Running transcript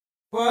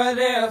What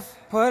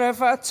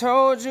if I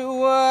told you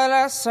what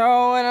I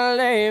saw when I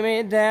laid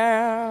me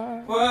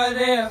down?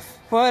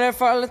 What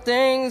if all the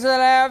things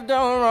that I've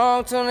done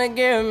wrong turn to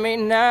give me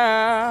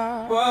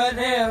now?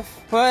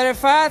 What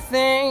if I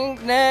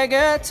think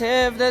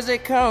negative, does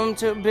it come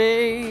to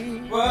be?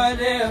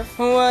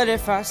 What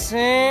if I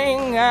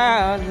sing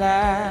out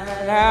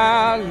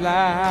loud,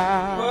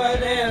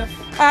 What if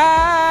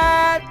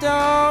I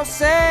don't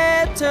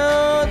say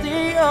to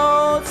the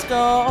old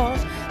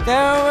scores,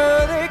 then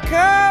will they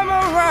come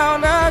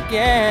around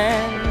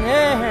again?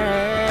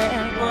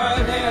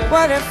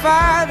 What if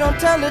I don't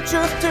tell the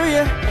truth to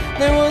you,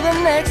 then will the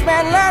next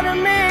man lie to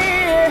me?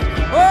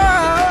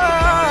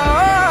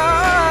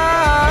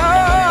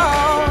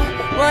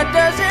 What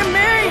does it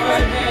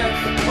mean?